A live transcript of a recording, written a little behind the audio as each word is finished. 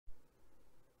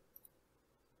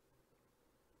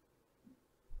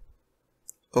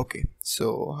Okay,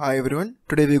 so hi everyone.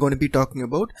 Today we're going to be talking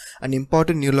about an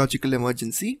important neurological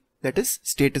emergency, that is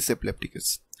status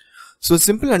epilepticus. So a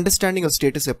simple understanding of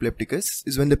status epilepticus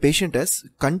is when the patient has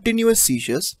continuous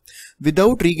seizures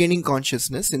without regaining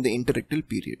consciousness in the interictal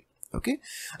period. Okay,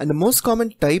 and the most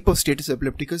common type of status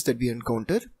epilepticus that we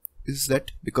encounter is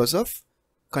that because of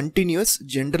continuous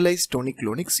generalized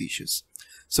tonic-clonic seizures.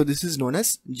 So this is known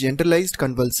as generalized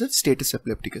convulsive status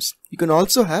epilepticus. You can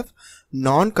also have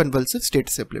non-convulsive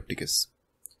status epilepticus.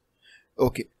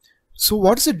 Okay, so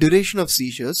what is the duration of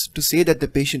seizures to say that the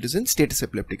patient is in status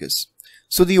epilepticus?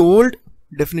 So the old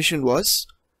definition was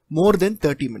more than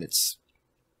 30 minutes.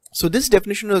 So this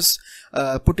definition was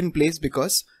put in place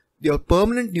because your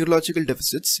permanent neurological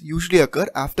deficits usually occur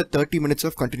after 30 minutes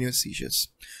of continuous seizures.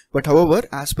 But however,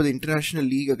 as per the International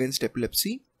League Against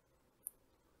Epilepsy,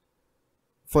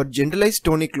 for generalized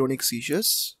tonic-clonic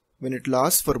seizures, when it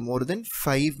lasts for more than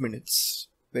 5 minutes,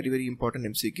 very important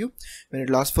MCQ, when it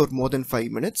lasts for more than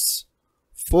 5 minutes,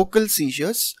 focal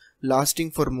seizures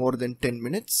lasting for more than 10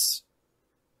 minutes,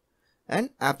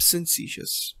 and absent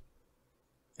seizures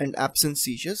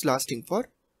lasting for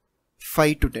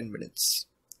 5 to 10 minutes.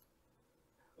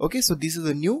 Okay, so these are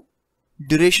the new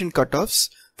duration cutoffs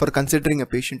for considering a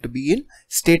patient to be in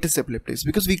status epilepticus,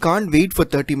 because we can't wait for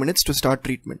 30 minutes to start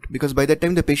treatment, because by that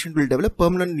time the patient will develop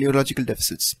permanent neurological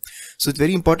deficits. So it's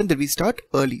very important that we start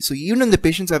early. So even when the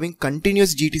patient's having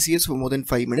continuous GTCS for more than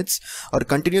 5 minutes or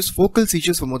continuous focal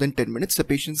seizures for more than 10 minutes, the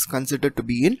patient is considered to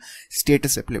be in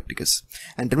status epilepticus.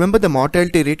 And remember, the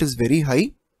mortality rate is very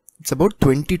high. It's about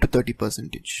 20 to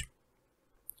 30%.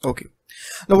 Okay.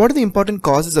 Now, what are the important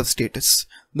causes of status?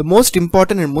 The most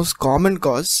important and most common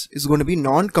cause is going to be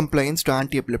non-compliance to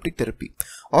anti-epileptic therapy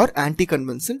or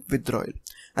anticonvulsant withdrawal.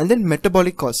 And then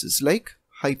metabolic causes like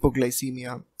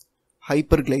hypoglycemia,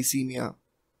 hyperglycemia,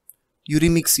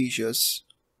 uremic seizures,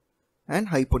 and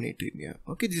hyponatremia.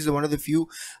 Okay, these are one of the few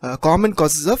common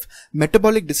causes of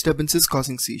metabolic disturbances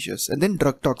causing seizures. And then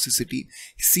drug toxicity,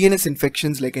 CNS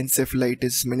infections like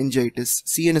encephalitis, meningitis,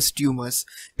 CNS tumors,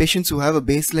 patients who have a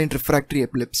baseline refractory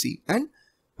epilepsy, and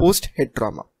post-head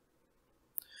trauma.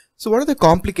 So what are the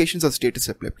complications of status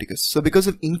epilepticus? So because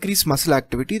of increased muscle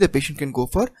activity, the patient can go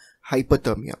for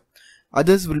hypothermia.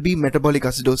 Others will be metabolic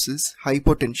acidosis,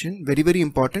 hypotension, very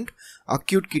important,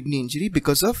 acute kidney injury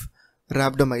because of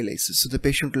rhabdomyolysis. So the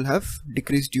patient will have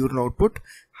decreased urine output,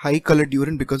 high colored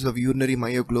urine because of urinary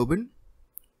myoglobin,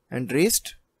 and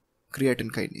raised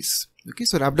creatine kinase. Okay,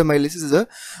 so rhabdomyolysis is a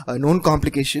known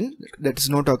complication that is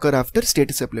known to occur after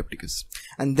status epilepticus.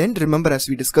 And then remember, as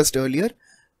we discussed earlier,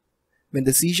 when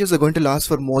the seizures are going to last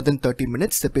for more than 30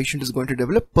 minutes, the patient is going to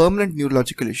develop permanent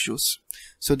neurological issues.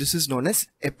 So this is known as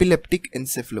epileptic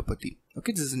encephalopathy.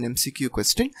 Okay, this is an MCQ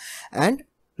question, and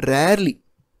rarely,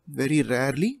 very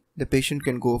rarely, the patient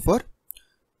can go for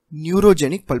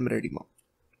neurogenic pulmonary edema.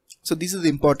 So these are the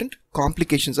important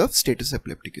complications of status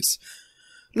epilepticus.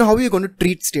 Now, how are you going to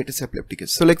treat status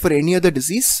epilepticus? So like for any other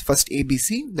disease, first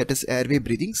ABC, that is airway,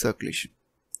 breathing, circulation.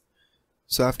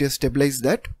 So after you stabilize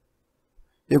that,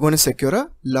 you're going to secure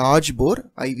a large bore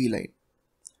IV line.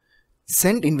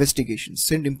 Send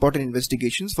important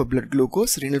investigations for blood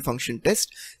glucose, renal function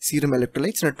test, serum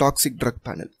electrolytes, and a toxic drug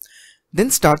panel.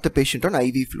 Then start the patient on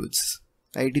IV fluids,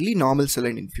 ideally normal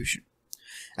saline infusion.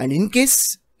 And in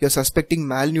case you're suspecting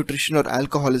malnutrition or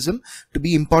alcoholism to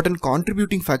be important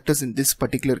contributing factors in this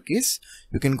particular case,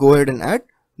 you can go ahead and add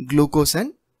glucose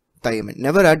and thiamine.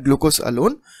 Never add glucose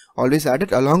alone, always add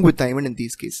it along with thiamine in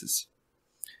these cases.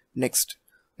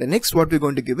 The next what we're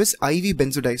going to give is IV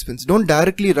benzodiazepines. Don't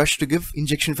directly rush to give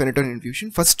injection phenytoin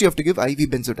infusion. First you have to give IV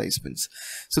benzodiazepines.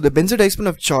 So the benzodiazepine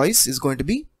of choice is going to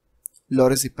be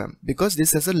lorazepam, because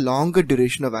this has a longer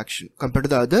duration of action compared to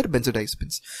the other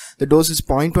benzodiazepines. The dose is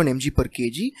 0.1 mg per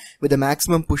kg with a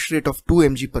maximum push rate of 2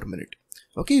 mg per minute.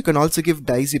 Okay, you can also give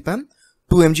diazepam,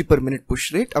 2 mg per minute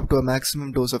push rate up to a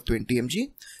maximum dose of 20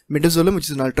 mg. Midazolam, which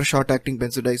is an ultra short acting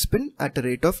benzodiazepine, at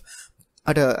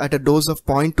a dose of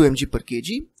 0.2 mg per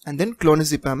kg, and then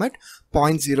clonazepam at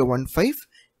 0.015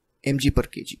 mg per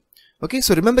kg. Okay,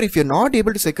 so remember, if you're not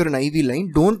able to secure an IV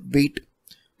line, don't wait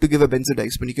to give a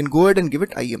benzodiazepine. You can go ahead and give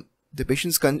it IM. The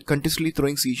patient's continuously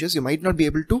throwing seizures, you might not be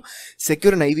able to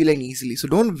secure an IV line easily. So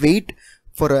don't wait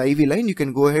for an IV line. You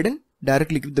can go ahead and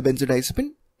directly give the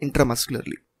benzodiazepine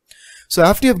intramuscularly. So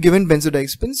after you have given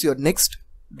benzodiazepines, your next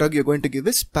drug you're going to give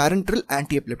is parenteral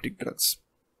anti-epileptic drugs.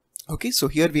 Okay, so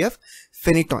here we have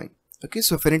Phenytoin. Okay,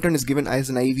 so Phenytoin is given as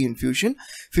an IV infusion,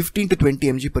 15 to 20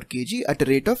 mg per kg at a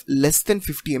rate of less than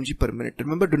 50 mg per minute.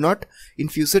 Remember, do not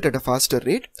infuse it at a faster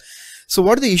rate. So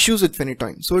what are the issues with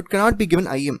Phenytoin? So it cannot be given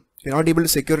IM. If you're not able to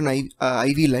secure an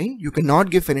IV line, you cannot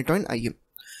give Phenytoin IM.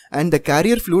 And the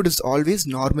carrier fluid is always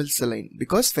normal saline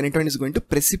because phenytoin is going to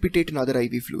precipitate in other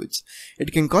IV fluids.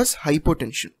 It can cause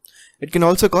hypotension. It can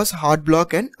also cause heart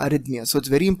block and arrhythmia. So it's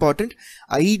very important.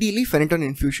 Ideally, phenytoin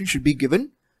infusion should be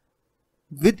given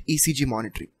with ECG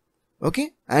monitoring.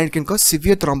 Okay, and it can cause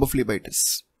severe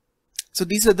thrombophlebitis. So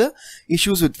these are the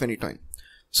issues with phenytoin.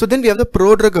 So then we have the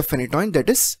prodrug of phenytoin, that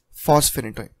is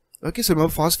Phosphorenoid. Okay, so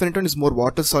remember, Phosphorenoid is more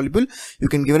water soluble. You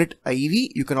can give it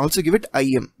IV, you can also give it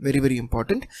IM, very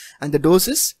important. And the dose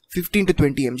is 15 to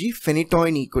 20 mg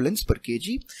phenytoin equivalents per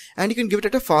kg, and you can give it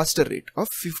at a faster rate of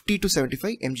 50 to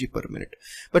 75 mg per minute.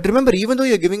 But remember, even though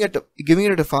you're giving it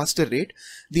at a faster rate,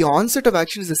 the onset of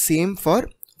action is the same for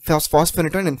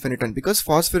Phosphorenoid and phenytoin, because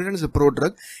Phosphorenoid is a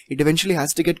prodrug. It eventually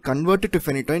has to get converted to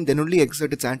phenytoin, then only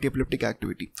exert its anti-epileptic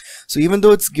activity. So even though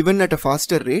it's given at a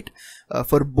faster rate,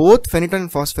 for both phenytoin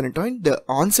and Phosphorenoid, the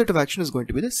onset of action is going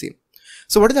to be the same.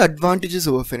 So what are the advantages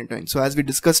over phenytoin? So as we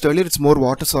discussed earlier, it's more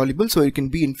water soluble, so it can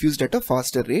be infused at a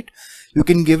faster rate. You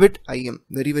can give it IM,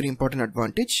 very important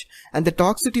advantage, and the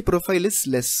toxicity profile is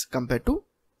less compared to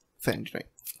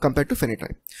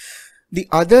phenytoin. The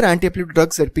other anti-epileptic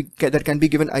drugs that can be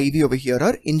given IV over here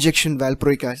are injection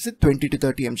valproic acid 20 to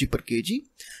 30 mg per kg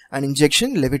and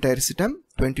injection levetiracetam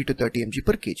 20 to 30 mg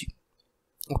per kg.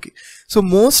 Okay, so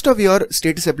most of your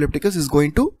status epilepticus is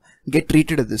going to get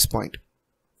treated at this point.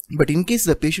 But in case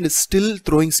the patient is still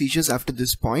throwing seizures after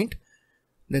this point,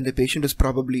 then the patient is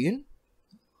probably in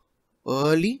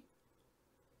early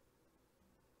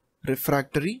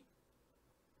refractory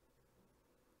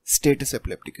status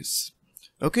epilepticus.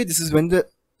 Okay, this is when the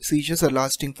seizures are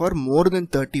lasting for more than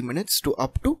 30 minutes to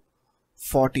up to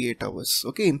 48 hours.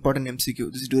 Okay, important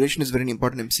MCQ. This duration is very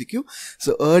important MCQ.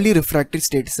 So early refractory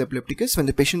status epilepticus, when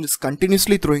the patient is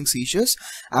continuously throwing seizures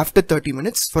after 30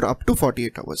 minutes for up to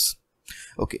 48 hours.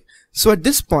 Okay, so at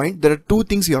this point, there are two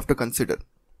things you have to consider.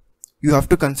 You have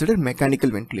to consider mechanical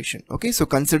ventilation. Okay, so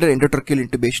consider endotracheal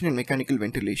intubation and mechanical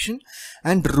ventilation,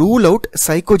 and rule out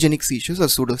psychogenic seizures or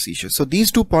pseudo seizures. So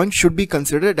these 2 points should be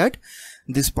considered at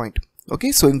this point.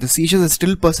 Okay, so if the seizures are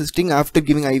still persisting after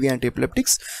giving IV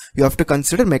antiepileptics, you have to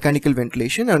consider mechanical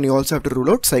ventilation, and you also have to rule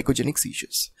out psychogenic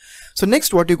seizures. So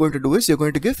next, what you're going to do is you're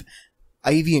going to give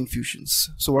IV infusions.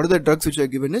 So what are the drugs which are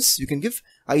given is, you can give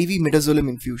IV midazolam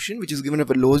infusion, which is given at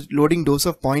a loading dose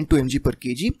of 0.2 mg per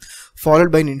kg,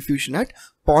 followed by an infusion at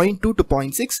 0.2 to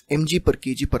 0.6 mg per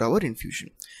kg per hour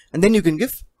infusion. And then you can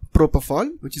give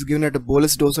propofol, which is given at a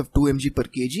bolus dose of 2 mg per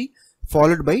kg,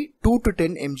 followed by 2 to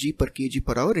 10 mg per kg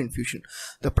per hour infusion.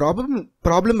 The problem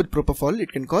with propofol,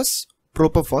 it can cause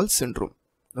propofol syndrome.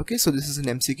 Okay, so this is an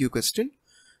MCQ question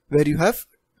where you have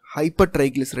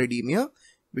hypertriglyceridemia,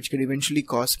 which can eventually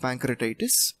cause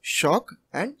pancreatitis, shock,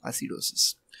 and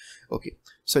acidosis. Okay,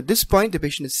 so at this point the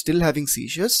patient is still having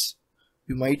seizures.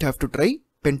 You might have to try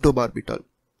pentobarbital.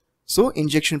 So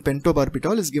injection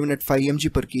pentobarbital is given at 5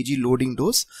 mg per kg loading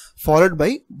dose, followed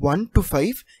by 1 to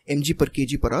 5 mg per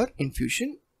kg per hour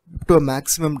infusion to a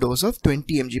maximum dose of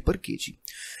 20 mg per kg.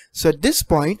 So at this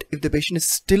point, if the patient is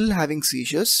still having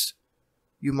seizures,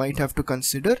 you might have to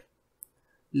consider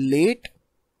late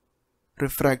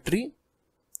refractory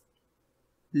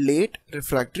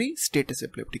status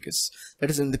epilepticus. That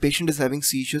is, when the patient is having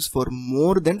seizures for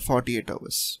more than 48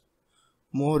 hours.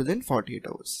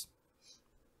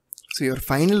 So your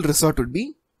final resort would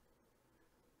be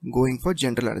going for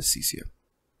general anesthesia.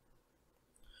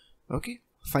 Okay,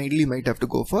 finally you might have to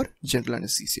go for general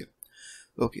anesthesia.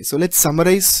 Okay, so let's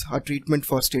summarize our treatment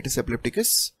for status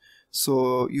epilepticus.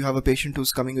 So you have a patient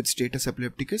who's coming with status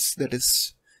epilepticus, that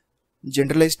is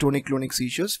generalized tonic-clonic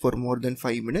seizures for more than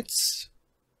 5 minutes,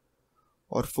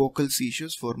 or focal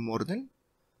seizures for more than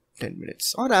 10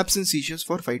 minutes, or absent seizures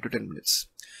for 5 to 10 minutes.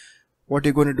 What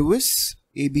you're going to do is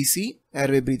ABC,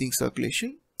 airway breathing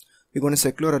circulation. You're going to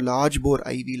secure a large bore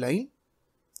IV line,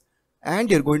 and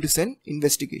you're going to send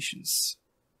investigations.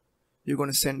 You're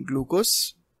going to send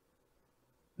glucose,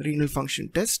 renal function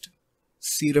test,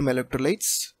 serum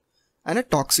electrolytes, and a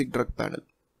toxic drug panel.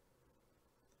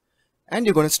 And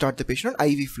you're going to start the patient on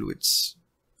IV fluids.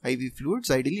 IV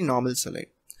fluids, ideally normal saline.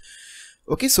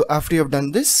 Okay, so after you have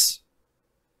done this,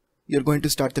 you're going to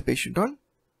start the patient on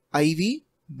IV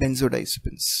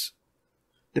benzodiazepines.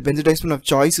 The benzodiazepine of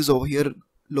choice is over here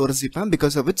lorazepam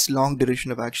because of its long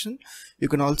duration of action. You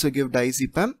can also give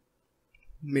diazepam,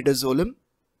 midazolam,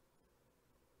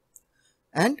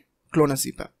 and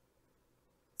clonazepam.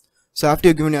 So after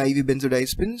you've given your IV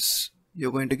benzodiazepines,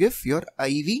 you're going to give your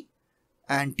IV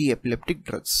anti-epileptic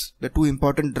drugs. The two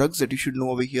important drugs that you should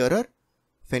know over here are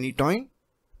phenytoin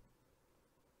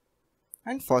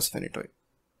and Phosphorenoid.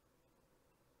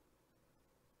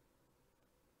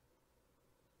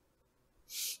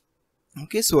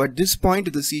 Okay, so at this point,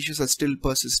 if the seizures are still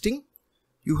persisting,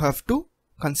 you have to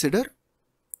consider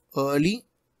early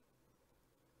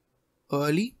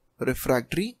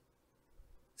refractory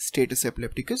status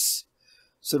epilepticus.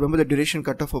 So remember, the duration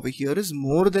cutoff over here is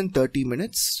more than 30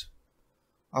 minutes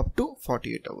up to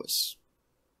 48 hours.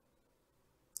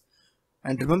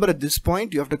 And remember, at this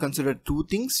point you have to consider two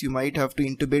things. You might have to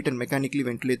intubate and mechanically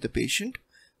ventilate the patient,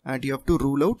 and you have to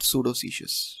rule out pseudo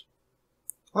seizures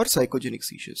or psychogenic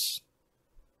seizures.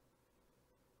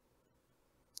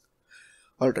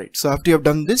 Alright, so after you have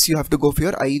done this, you have to go for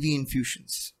your IV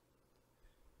infusions.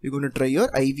 You're going to try your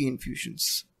IV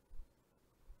infusions.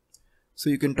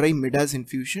 So you can try midas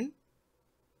infusion,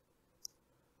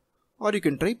 or you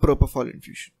can try propofol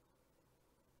infusion.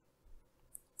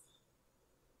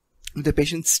 If the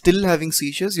patient is still having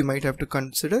seizures, you might have to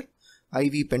consider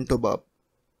IV pentobarb.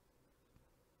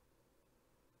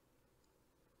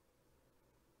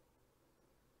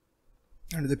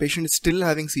 And if the patient is still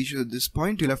having seizures at this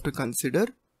point, you'll have to consider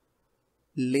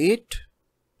late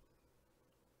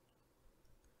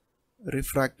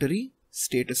refractory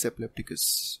status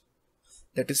epilepticus.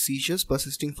 That is seizures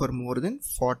persisting for more than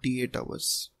 48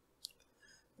 hours.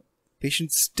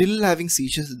 Patient still having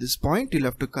seizures at this point, you'll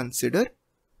have to consider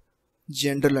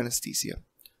general anesthesia.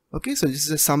 Okay, so this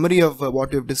is a summary of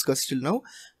what we have discussed till now.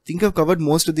 I think I've covered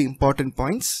most of the important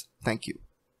points. Thank you.